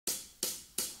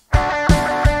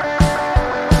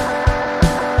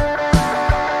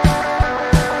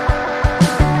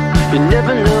You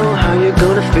never know how you're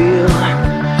gonna feel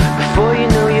before you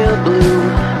know you're blue.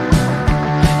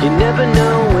 You never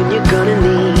know when you're gonna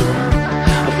need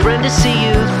a friend to see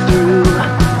you through.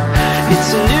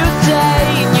 It's a new day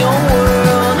in your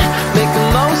world. Make the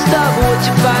most of what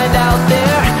you find out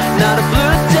there. Not a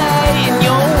blue day in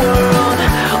your world.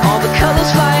 All the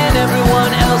colors flying,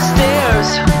 everyone else stares.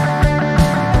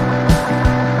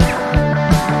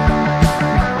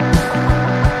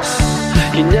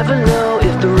 You never know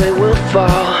if the rain will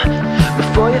fall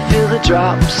before you feel the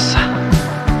drops.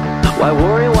 Why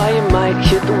worry why you might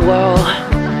hit the wall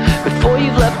before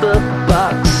you've left the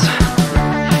box?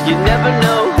 You never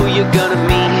know who you're gonna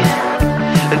meet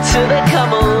until they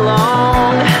come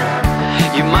along.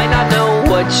 You might not know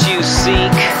what you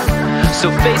seek,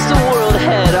 so face the world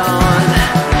head on.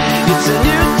 It's a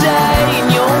new day in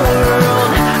your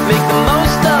world. Make the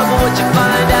most of what you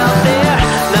find out there.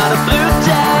 Not a blue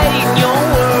day in your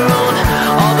world.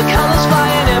 All the colors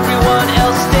flying, everyone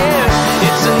else stares.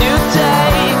 It's a new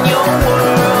day in your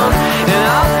world, and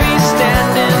I'll be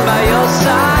standing by your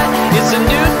side. It's a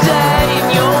new day in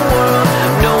your world.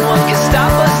 No one can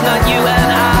stop us, not you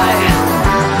and I.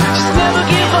 Just never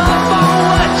give up on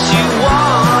what you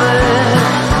want.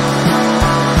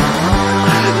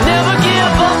 Never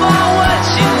give up on what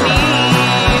you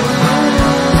need.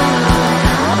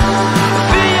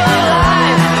 Feel your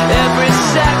life every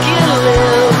second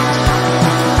lived.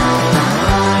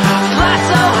 Fly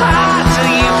so high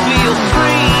till you feel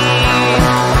free.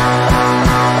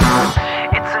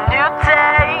 It's a new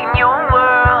day in your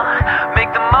world.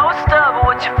 Make the most of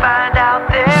what you find out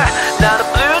there. Not a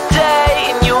blue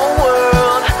day in your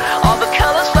world. All the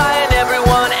colors flying,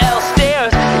 everyone else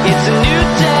stares. It's a new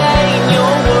day in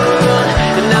your world,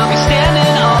 and I'll be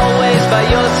standing always by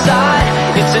your side.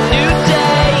 It's a new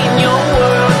day in your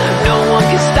world. No one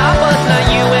can stop us, not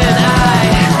you and I.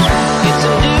 It's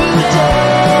a new day.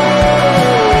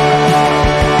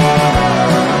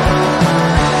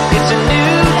 It's a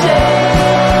new day.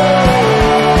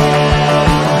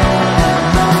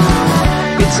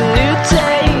 It's a new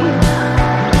day.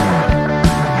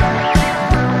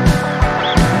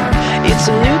 It's a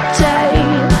new day.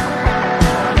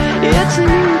 It's a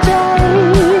new day.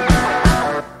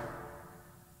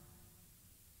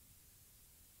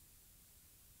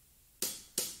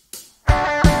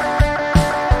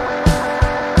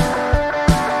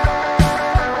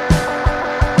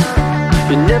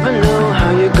 You never know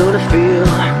how you're gonna feel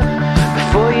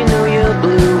before you know you're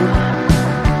blue.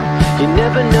 You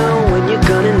never know when you're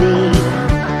gonna need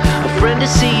a friend to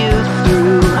see you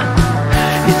through.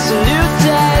 It's a new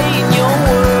day in your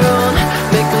world.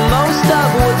 Make the most of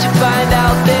what you find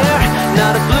out there.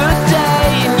 Not a blue day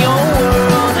in your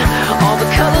world. All the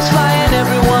colors flying,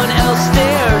 everyone else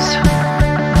stares.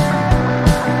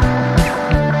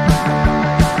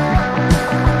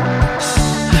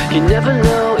 You never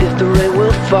know if the rain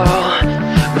will fall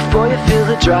before you feel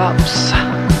the drops.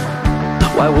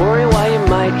 Why worry why you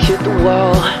might hit the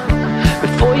wall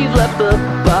before you've left the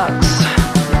box?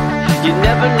 You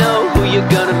never know who you're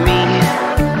gonna meet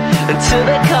until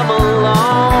they come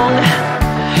along.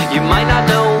 You might not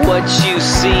know what you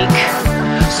seek,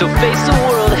 so face the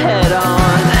world head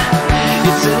on.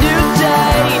 It's a new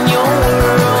day in your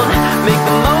world. Make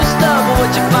the most of what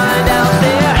you find out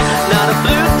there. Not a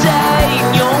blue day in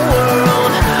your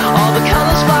world. All the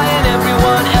colors flying,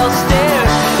 everyone else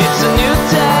stares. It's a new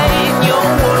day in your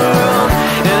world,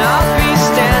 and I'll be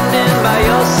standing by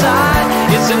your side.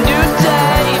 It's a new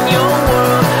day in your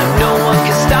world. No one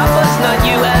can stop us, not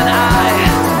you and I.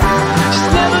 Just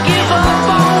never give up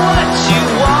on what you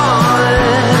want.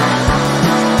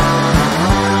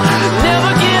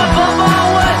 Never give up on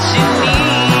what you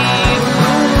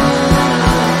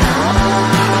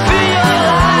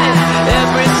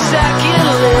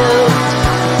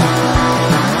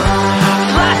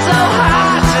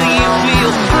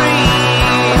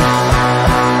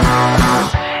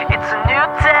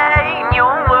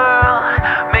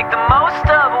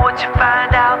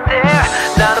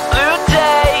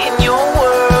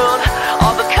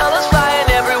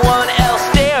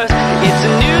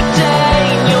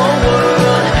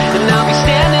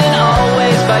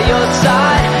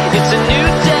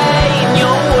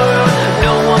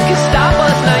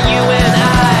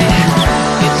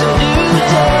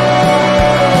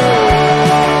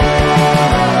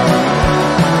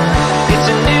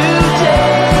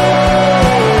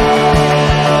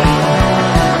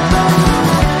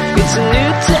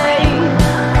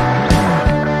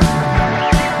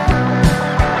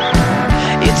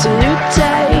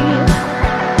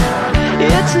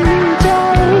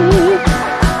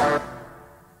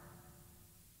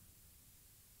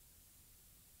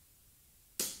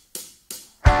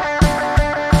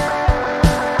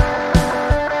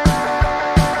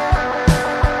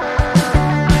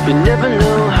never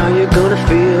know how you're gonna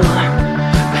feel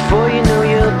before you know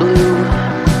you're blue.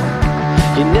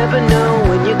 You never know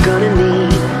when you're gonna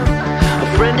need a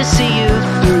friend to see you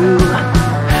through.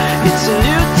 It's a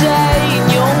new day in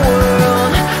your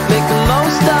world. Make the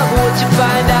most of what you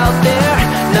find out there.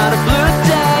 Not a blue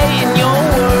day in your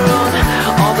world.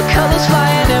 All the colors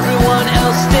flying, everyone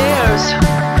else stares.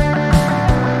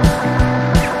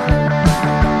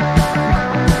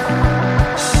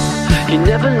 You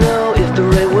never know if the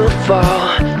rain will fall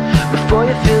before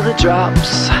you feel the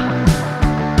drops.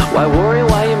 Why worry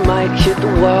why you might hit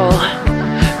the wall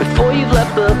before you've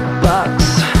left the box?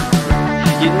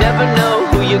 You never know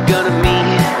who you're gonna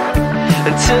meet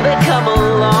until they come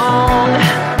along.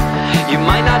 You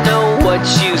might not know what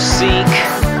you seek,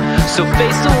 so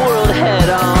face the world head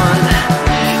on.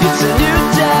 It's a new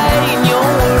day in your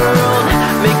world.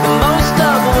 Make the most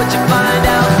of what you find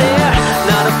out there.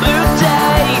 Not a blue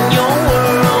day in your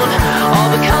world. All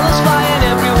the colors flying,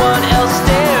 everyone else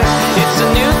stares. It's a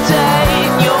new day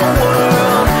in your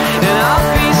world, and I'll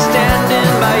be standing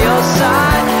by your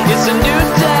side. It's a new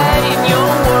day in your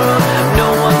world. No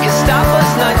one can stop us,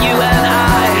 not you and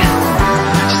I.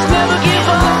 Just never give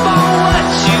up on what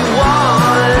you want.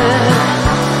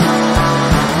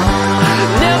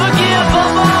 Never give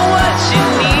up on what you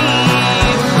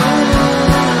need.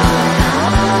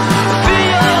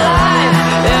 Feel alive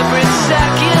every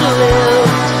second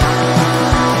lived.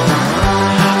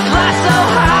 Fly so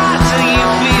high till you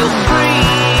feel free.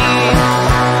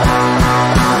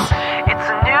 It's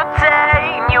a new day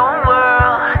in your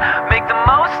world. Make the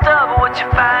most of what you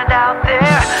find out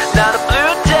there. Not a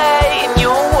blue day in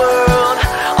your world.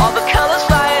 All the colors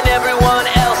flying, everyone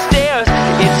else stares.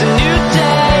 It's a new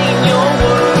day in your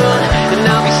world, and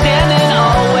I'll be standing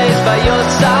always by your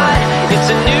side. It's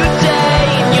a new day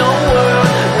in your world.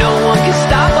 No one can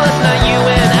stop us, not you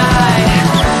and I.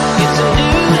 It's a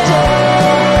new day.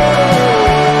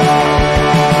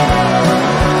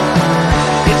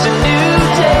 It's a new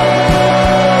day.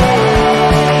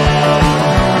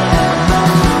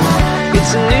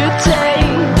 It's a new day.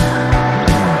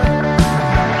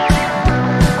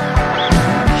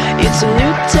 It's a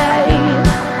new day.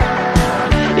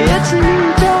 It's a new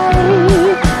day.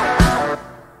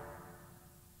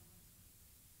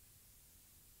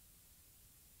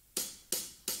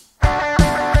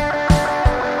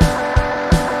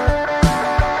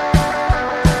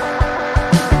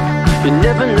 You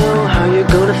never know how you're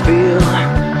gonna feel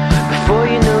before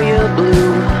you know you're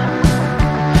blue.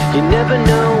 You never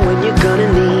know when you're gonna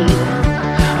need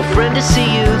a friend to see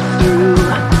you